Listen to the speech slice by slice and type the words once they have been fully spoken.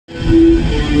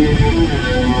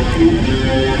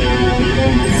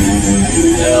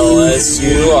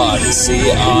LSU Odyssey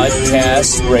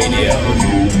Oddcast Radio.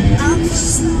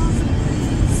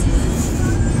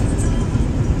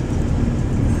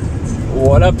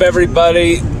 What up,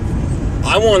 everybody?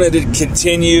 I wanted to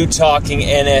continue talking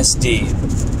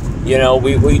NSD. You know,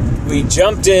 we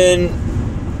jumped in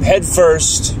head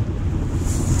first,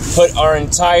 put our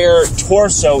entire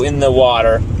torso in the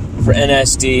water for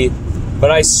NSD, but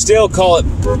I still call it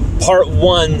part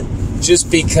one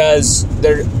just because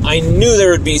I knew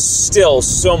there would be still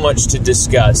so much to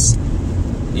discuss.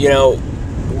 You know,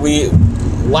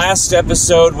 last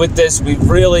episode with this, we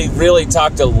really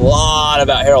talked a lot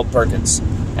about Harold Perkins,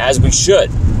 as we should.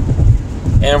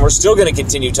 And we're still going to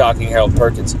continue talking Harold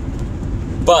Perkins.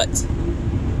 But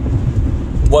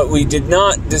what we did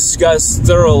not discuss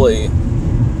thoroughly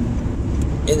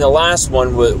in the last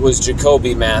one was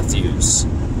Jacoby Matthews.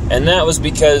 And that was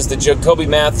because the Jacoby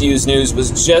Matthews news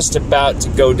was just about to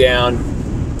go down.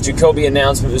 Jacoby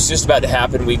announcement was just about to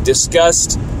happen. We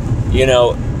discussed, you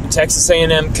know, Texas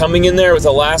A&M coming in there with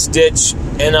a last-ditch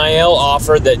NIL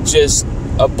offer that just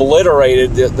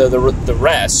obliterated the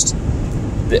rest.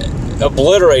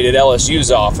 Obliterated LSU's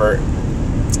offer.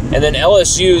 And then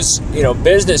LSU's, you know,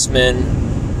 businessmen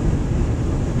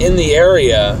in the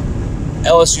area,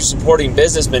 LSU supporting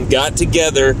businessmen, got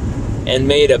together and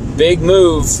made a big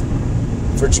move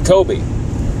for Jacoby.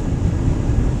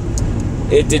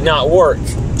 It did not work.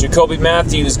 Jacoby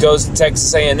Matthews goes to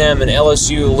Texas A&M, and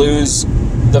LSU lose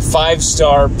the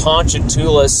 5-star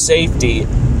Ponchatoula safety,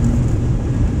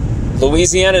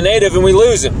 Louisiana native, and we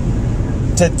lose him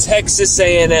to Texas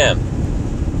A&M.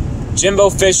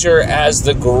 Jimbo Fisher has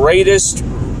the greatest,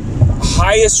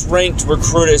 highest-ranked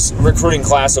recruiting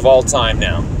class of all time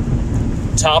now,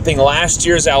 topping last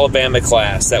year's Alabama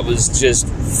class. That was just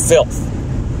filth.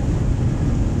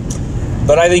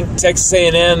 But I think Texas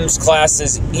A&M's class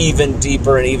is even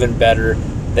deeper and even better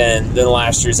than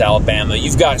last year's Alabama.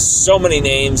 You've got so many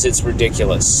names, it's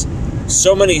ridiculous.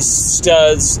 So many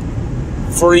studs,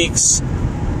 freaks,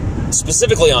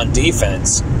 specifically on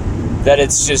defense, that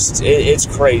it's just, it's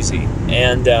crazy.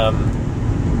 And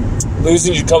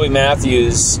losing Jacoby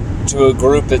Matthews to a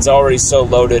group that's already so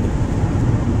loaded,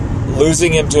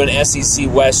 losing him to an SEC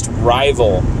West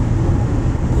rival,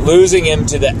 losing him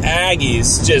to the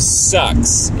Aggies just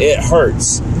sucks. It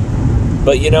hurts.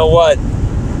 But you know what?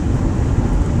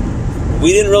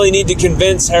 We didn't really need to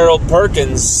convince Harold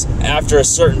Perkins after a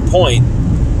certain point.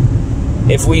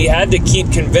 If we had to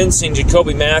keep convincing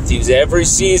Jacoby Matthews every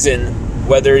season,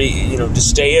 whether he, you know, to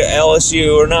stay at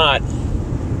LSU or not,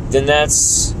 then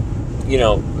that's, you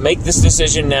know, make this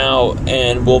decision now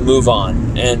and we'll move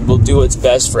on. And we'll do what's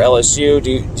best for LSU.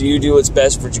 Do you do what's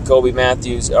best for Jacoby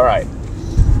Matthews? All right.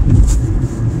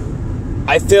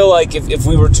 I feel like if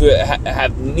we were to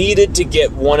have needed to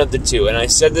get one of the two, and I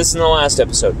said this in the last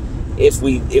episode, if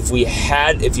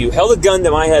you held a gun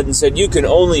to my head and said you can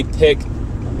only pick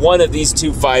one of these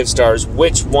two 5-stars,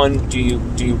 which one do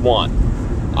you want?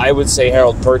 I would say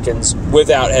Harold Perkins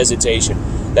without hesitation.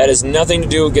 That has nothing to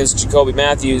do against Jacoby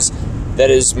Matthews. That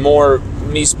is more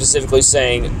me specifically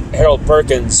saying Harold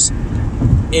Perkins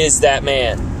is that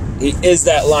man. He is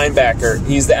that linebacker.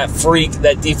 He's that freak,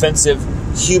 that defensive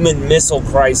human missile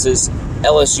crisis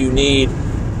LSU need,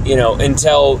 you know,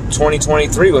 until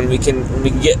 2023 when we can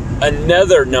get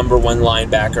another number one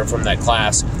linebacker from that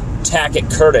class,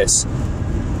 Tackett Curtis,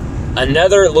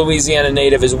 another Louisiana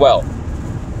native as well.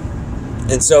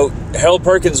 And so Harold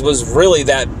Perkins was really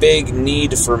that big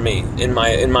need for me, in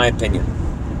my opinion.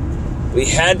 We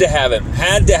had to have him.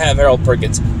 Had to have Harold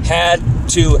Perkins. Had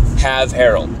to have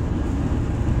Harold.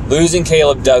 Losing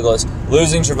Caleb Douglas.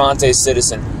 Losing Trevante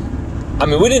Citizen. I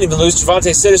mean, we didn't even lose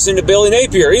Trevante Citizen to Billy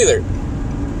Napier either.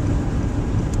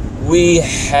 We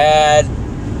had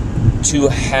to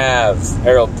have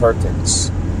Harold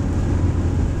Perkins.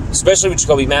 Especially with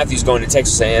Jacoby Matthews going to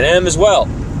Texas A&M as well.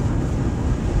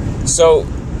 So,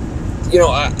 you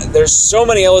know, there's so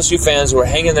many LSU fans who are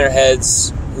hanging their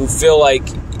heads, who feel like,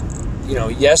 you know,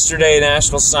 yesterday,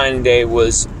 National Signing Day,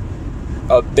 was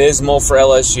abysmal for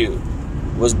LSU,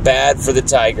 was bad for the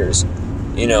Tigers.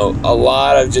 You know, a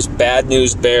lot of just bad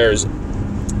news bears.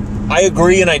 I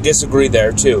agree and I disagree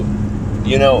there, too.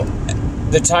 You know,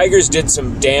 the Tigers did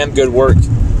some damn good work.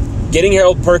 Getting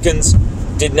Harold Perkins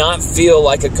did not feel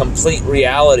like a complete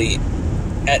reality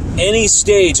at any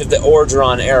stage of the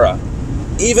Orgeron era.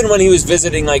 Even when he was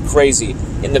visiting like crazy,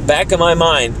 in the back of my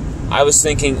mind, I was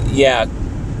thinking, yeah,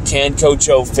 can Coach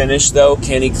O finish, though?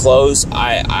 Can he close?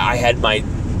 I had my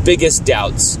biggest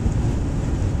doubts.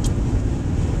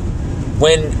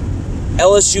 When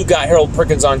LSU got Harold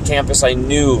Perkins on campus, I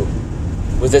knew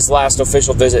with this last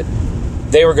official visit,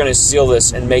 they were going to seal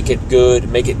this and make it good,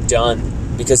 make it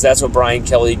done, because that's what Brian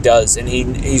Kelly does. And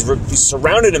he's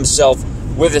surrounded himself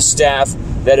with a staff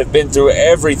that have been through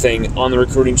everything on the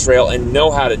recruiting trail and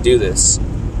know how to do this.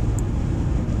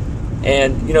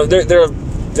 And, you know,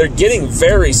 they're getting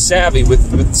very savvy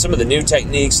with some of the new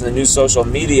techniques and the new social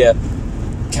media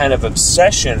kind of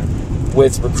obsession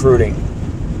with recruiting.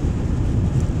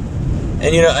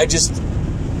 And, you know, I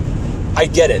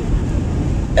get it.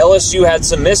 LSU had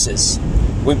some misses.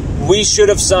 We should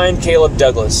have signed Caleb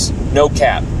Douglas. No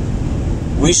cap.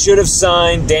 We should have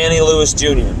signed Danny Lewis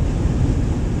Jr.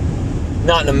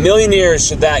 Not in a million years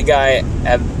should that guy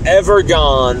have ever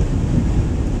gone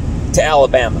to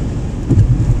Alabama.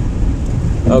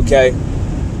 Okay?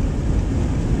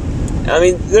 I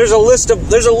mean, there's a list of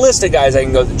guys I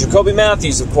can go through. Jacoby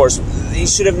Matthews, of course. He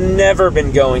should have never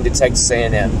been going to Texas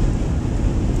A&M.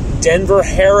 Denver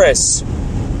Harris.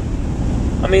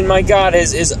 I mean, my God,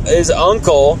 his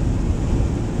uncle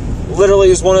literally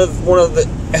is one of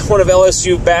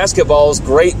LSU basketball's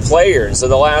great players of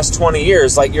the last 20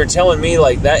 years. Like, you're telling me,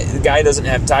 like, that guy doesn't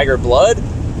have Tiger blood?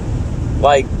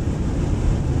 Like,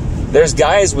 there's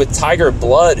guys with Tiger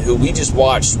blood who we just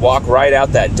watched walk right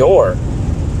out that door,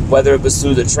 whether it was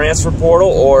through the transfer portal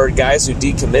or guys who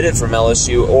decommitted from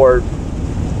LSU or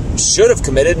should have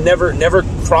committed, never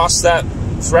crossed that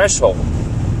threshold.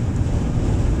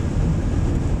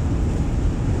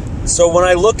 So when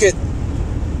I look at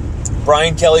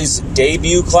Brian Kelly's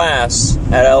debut class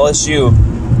at LSU,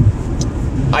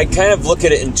 I kind of look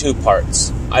at it in two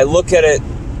parts. I look at it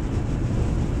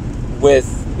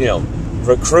with, you know,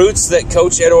 recruits that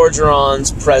Coach Ed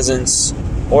Orgeron's presence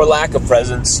or lack of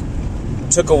presence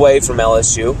took away from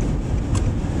LSU.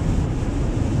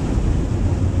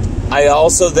 I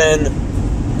also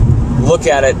then look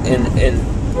at it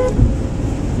in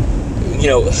you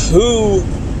know, who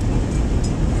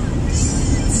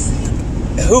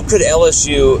could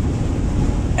LSU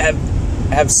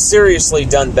have seriously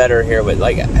done better here with?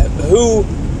 Like, who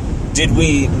did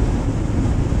we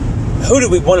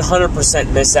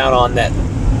 100% miss out on that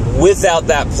without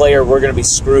that player we're going to be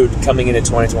screwed coming into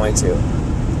 2022?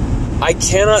 I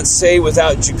cannot say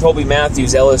without Jacoby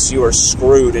Matthews LSU are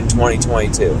screwed in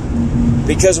 2022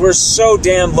 because we're so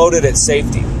damn loaded at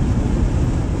safety.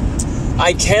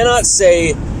 I cannot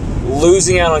say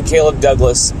losing out on Caleb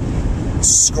Douglas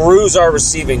screws our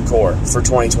receiving core for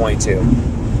 2022.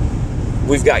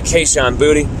 We've got Keyshawn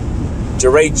Boutte.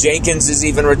 DeRay Jenkins is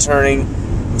even returning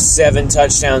 7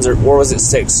 touchdowns, or was it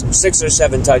 6? 6 or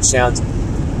 7 touchdowns.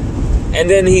 And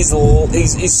then he's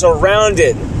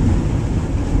surrounded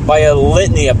by a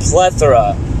litany, a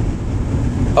plethora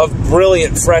of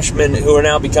brilliant freshmen who are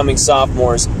now becoming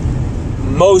sophomores.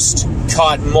 Most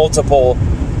caught multiple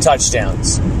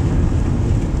touchdowns.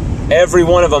 Every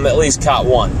one of them at least caught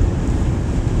one.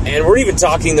 And we're even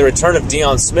talking the return of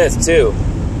Deion Smith, too.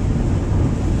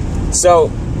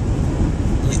 So,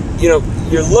 you know,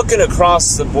 you're looking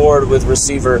across the board with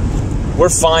receiver. We're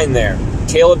fine there.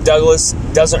 Caleb Douglas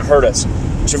doesn't hurt us.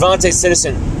 Trevante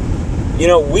Citizen, you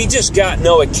know, we just got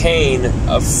Noah Kane,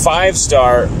 a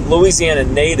 5-star Louisiana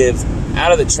native,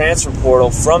 out of the transfer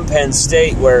portal from Penn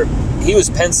State, where he was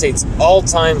Penn State's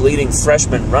all-time leading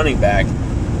freshman running back,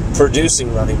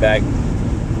 producing running back.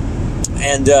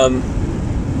 And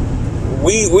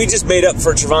we just made up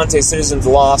for Trevante Citizen's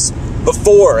loss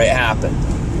before it happened.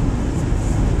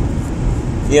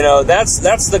 You know,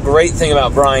 that's the great thing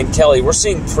about Brian Kelly. We're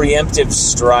seeing preemptive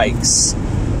strikes.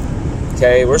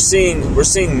 Okay, we're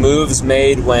seeing moves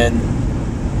made when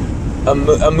a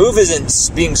move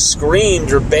isn't being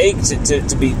screamed or begged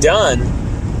to be done,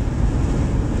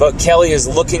 but Kelly is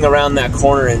looking around that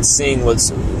corner and seeing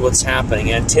what's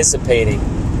happening, anticipating,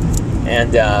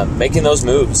 and making those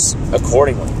moves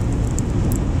accordingly.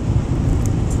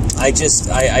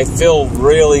 I feel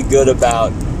really good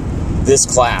about this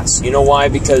class. You know why?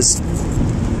 Because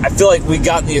I feel like we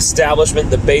got the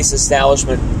establishment, the base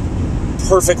establishment,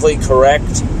 perfectly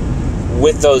correct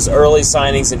with those early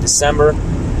signings in December,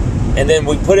 and then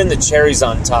we put in the cherries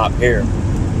on top here.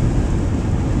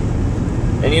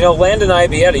 And you know, Landon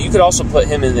Ibieta, you could also put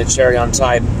him in the cherry on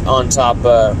top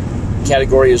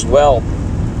category as well.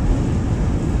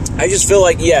 I just feel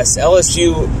like, yes,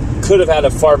 LSU could have had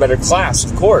a far better class,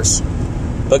 of course,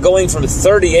 but going from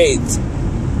 38th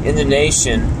in the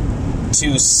nation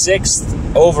to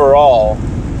 6th overall,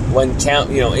 when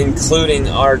including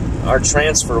our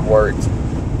transfer work,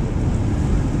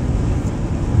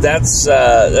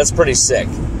 that's pretty sick.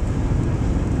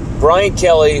 Brian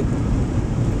Kelly,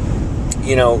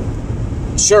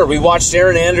 sure, we watched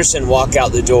Aaron Anderson walk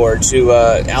out the door to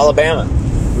Alabama.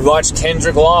 We watched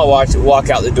Kendrick Law walk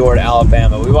out the door to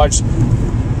Alabama. We watched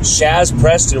Shaz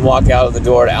Preston walk out the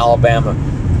door to Alabama.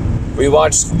 We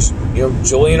watched,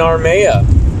 Julian Armea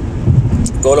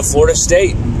go to Florida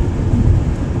State.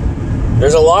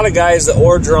 There's a lot of guys that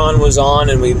Orgeron was on,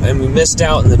 and we missed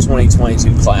out in the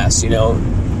 2022 class.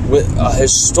 With a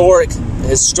historic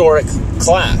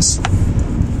class.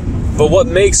 But what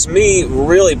makes me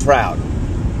really proud,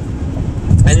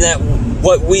 and that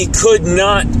what we could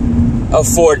not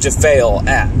afford to fail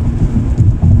at,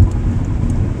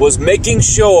 was making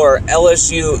sure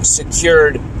LSU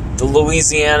secured the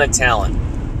Louisiana talent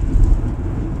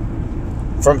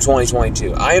from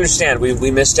 2022. I understand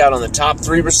we missed out on the top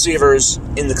 3 receivers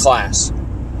in the class.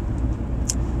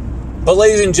 But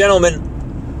ladies and gentlemen,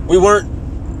 we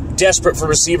weren't desperate for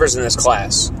receivers in this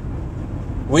class.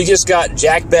 We just got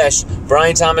Jack Besh,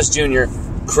 Brian Thomas Jr.,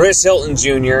 Chris Hilton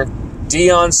Jr.,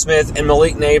 Deion Smith, and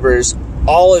Malik Neighbors,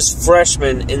 all as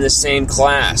freshmen in the same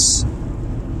class.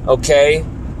 Okay?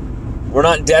 We're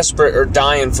not desperate or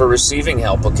dying for receiving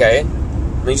help, okay?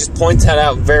 Let me just point that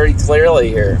out very clearly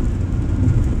here.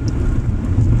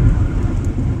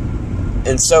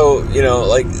 And so, you've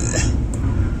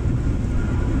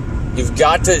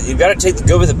got to take the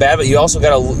good with the bad, but you also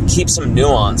got to keep some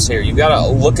nuance here. You've got to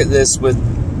look at this with,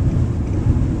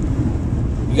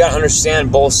 you got to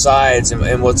understand both sides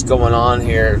and what's going on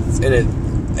here,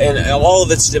 and all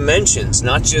of its dimensions,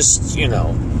 not just,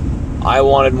 I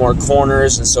wanted more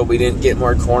corners, and so we didn't get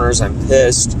more corners, I'm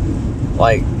pissed.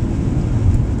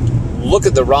 Look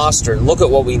at the roster. Look at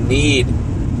what we need.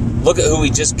 Look at who we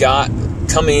just got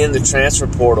coming in the transfer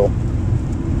portal.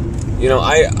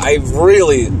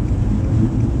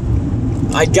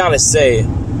 I gotta say,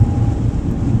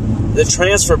 the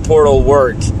transfer portal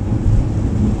work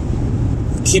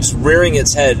keeps rearing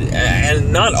its head,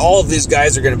 and not all of these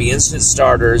guys are going to be instant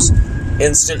starters,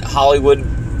 instant Hollywood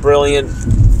brilliant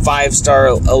 5-star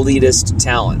elitist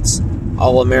talents,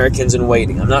 All-Americans in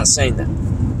waiting. I'm not saying that.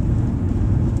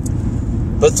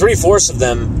 But 3/4 of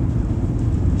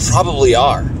them probably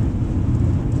are.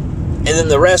 And then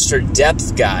the rest are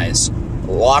depth guys,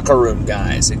 locker room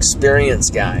guys,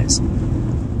 experienced guys,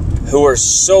 who are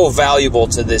so valuable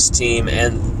to this team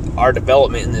and our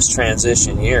development in this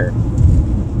transition year.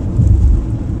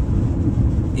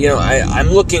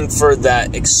 I'm looking for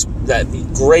that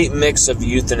great mix of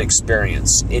youth and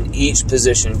experience in each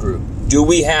position group. Do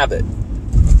we have it?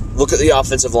 Look at the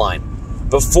offensive line.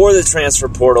 Before the transfer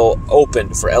portal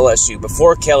opened for LSU,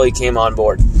 before Kelly came on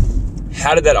board,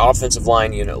 how did that offensive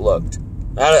line unit look?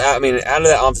 How did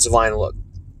that offensive line look?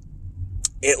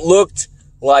 It looked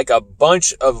like a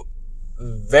bunch of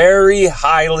very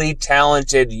highly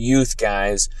talented youth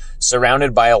guys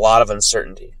surrounded by a lot of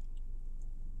uncertainty.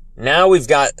 Now we've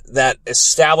got that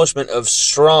establishment of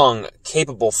strong,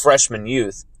 capable freshman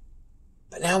youth,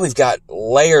 but now we've got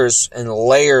layers and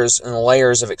layers and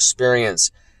layers of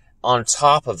experience on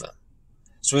top of them.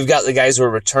 So we've got the guys who are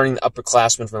returning the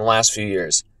upperclassmen from the last few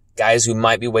years, guys who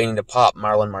might be waiting to pop,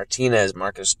 Marlon Martinez,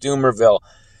 Marcus Dumerville,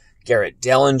 Garrett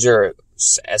Dellinger,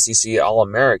 SEC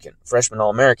All-American, freshman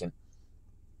All-American.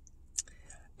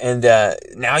 And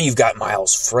now you've got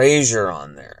Miles Frazier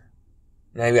on there.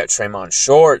 Now you've got Tremont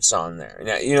Shorts on there.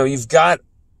 Now, you've got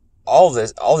all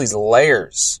these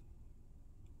layers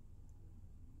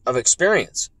of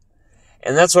experience.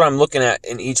 And that's what I'm looking at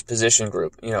in each position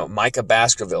group. Micah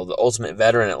Baskerville, the ultimate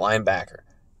veteran at linebacker.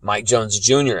 Mike Jones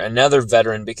Jr., another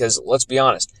veteran, because let's be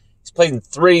honest, he's played in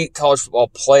 3 college football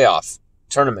playoff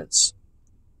tournaments.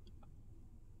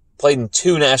 Played in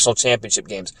 2 national championship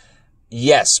games.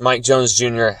 Yes, Mike Jones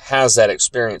Jr. has that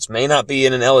experience. May not be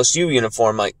in an LSU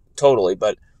uniform, totally,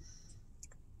 but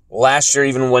last year,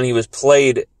 even when he was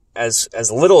played as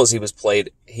little as he was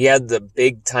played, he had the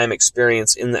big time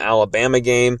experience in the Alabama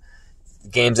game,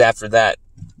 games after that.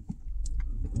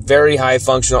 Very high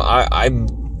functional. I'm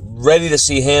ready to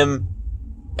see him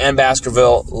and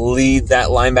Baskerville lead that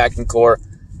linebacking core.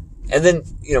 And then,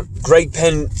 Greg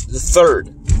Penn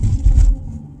III,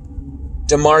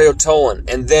 Demario Tolan,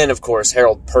 and then, of course,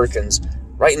 Harold Perkins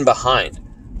right in behind.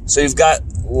 So you've got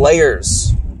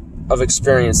layers of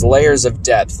experience, layers of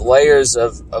depth, layers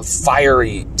of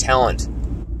fiery talent.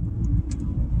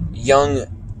 Young,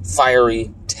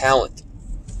 fiery talent.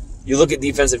 You look at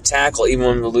defensive tackle, even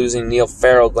when we're losing Neil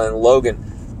Farrell, Glenn Logan,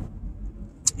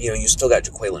 you still got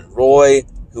Jaquelin Roy,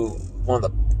 who one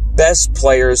of the best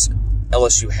players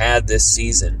LSU had this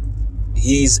season.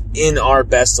 He's in our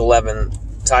best 11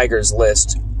 Tigers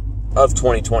list of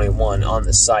 2021 on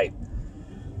the site.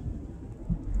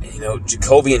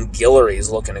 Jacobian Guillory is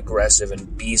looking aggressive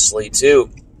and beastly too.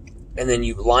 And then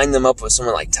you line them up with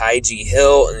someone like Tyjee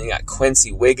Hill, and then you got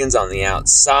Quincy Wiggins on the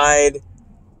outside.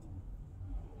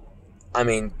 I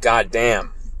mean,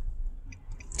 goddamn.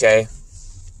 Okay?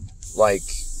 Like,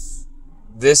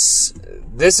 this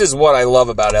is what I love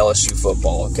about LSU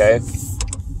football, okay?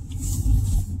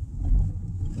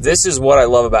 This is what I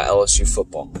love about LSU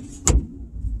football.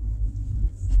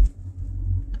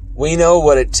 We know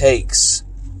what it takes.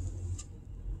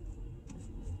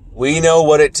 We know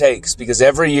what it takes, because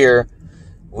every year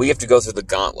we have to go through the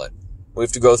gauntlet. We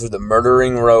have to go through the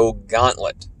Murdering Row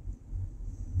gauntlet.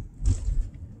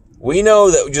 We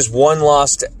know that just one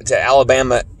loss to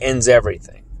Alabama ends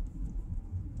everything.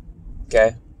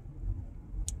 Okay?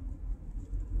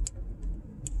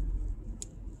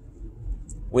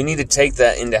 We need to take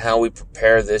that into how we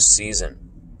prepare this season.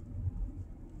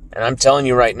 And I'm telling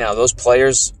you right now, those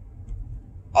players,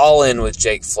 all in with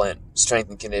Jake Flint, strength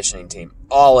and conditioning team.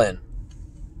 All in.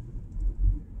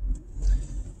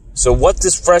 So what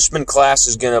this freshman class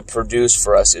is going to produce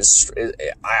for us is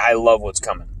I love what's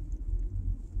coming.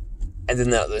 And then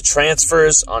the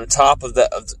transfers on top of the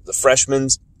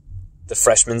freshmens,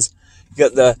 you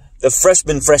got the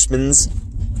freshmens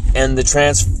and the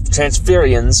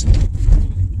transferians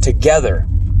together,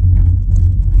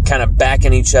 kind of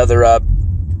backing each other up.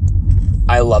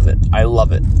 I love it. I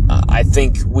love it. I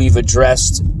think we've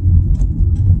addressed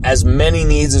as many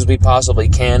needs as we possibly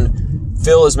can,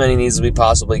 fill as many needs as we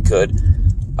possibly could.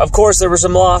 Of course, there were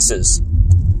some losses.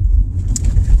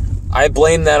 I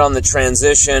blame that on the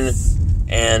transition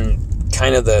and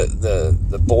kind of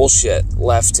the bullshit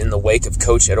left in the wake of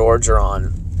Coach Ed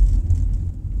Orgeron,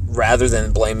 rather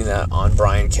than blaming that on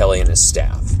Brian Kelly and his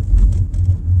staff.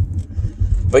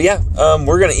 But yeah,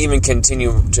 we're going to even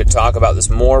continue to talk about this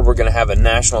more. We're going to have a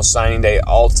National Signing Day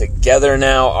all together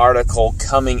now article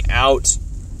coming out,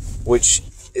 which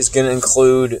is going to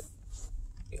include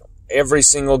every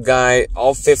single guy,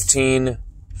 all 15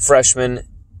 freshmen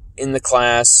in the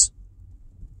class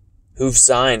who've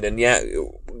signed. And yeah,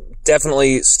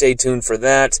 definitely stay tuned for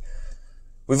that.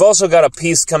 We've also got a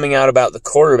piece coming out about the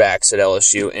quarterbacks at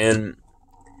LSU, and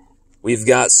we've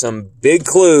got some big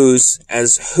clues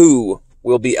as who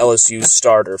will be LSU's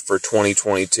starter for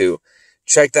 2022.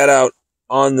 Check that out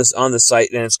on the site,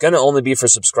 and it's going to only be for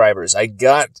subscribers. I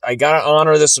got to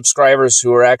honor the subscribers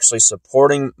who are actually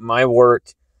supporting my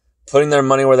work, putting their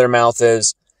money where their mouth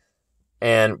is,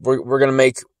 and we're going to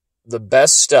make the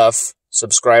best stuff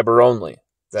subscriber only.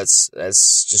 That's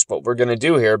just what we're going to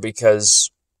do here,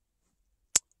 because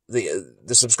the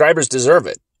subscribers deserve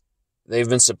it. They've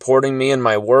been supporting me and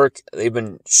my work. They've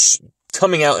been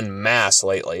coming out in mass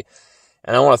lately.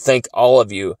 And I want to thank all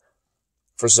of you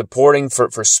for supporting,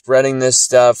 for spreading this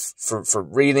stuff, for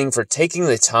reading, for taking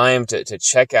the time to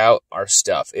check out our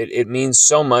stuff. It means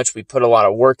so much. We put a lot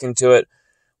of work into it.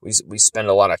 We spend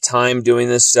a lot of time doing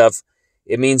this stuff.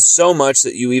 It means so much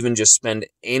that you even just spend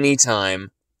any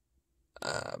time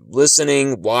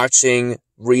listening, watching,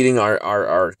 reading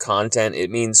our content. It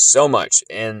means so much.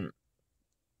 And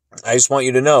I just want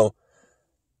you to know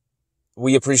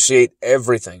we appreciate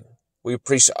everything. We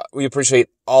appreciate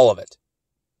all of it.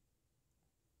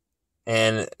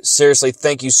 And seriously,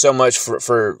 thank you so much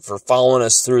for following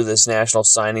us through this National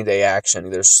Signing Day action.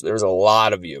 There's a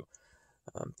lot of you.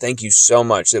 Thank you so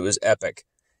much. It was epic.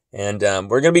 And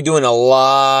we're going to be doing a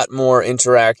lot more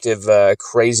interactive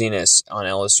craziness on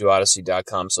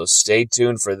LSUODYSSEY.com, so stay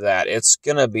tuned for that. It's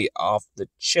going to be off the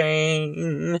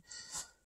chain.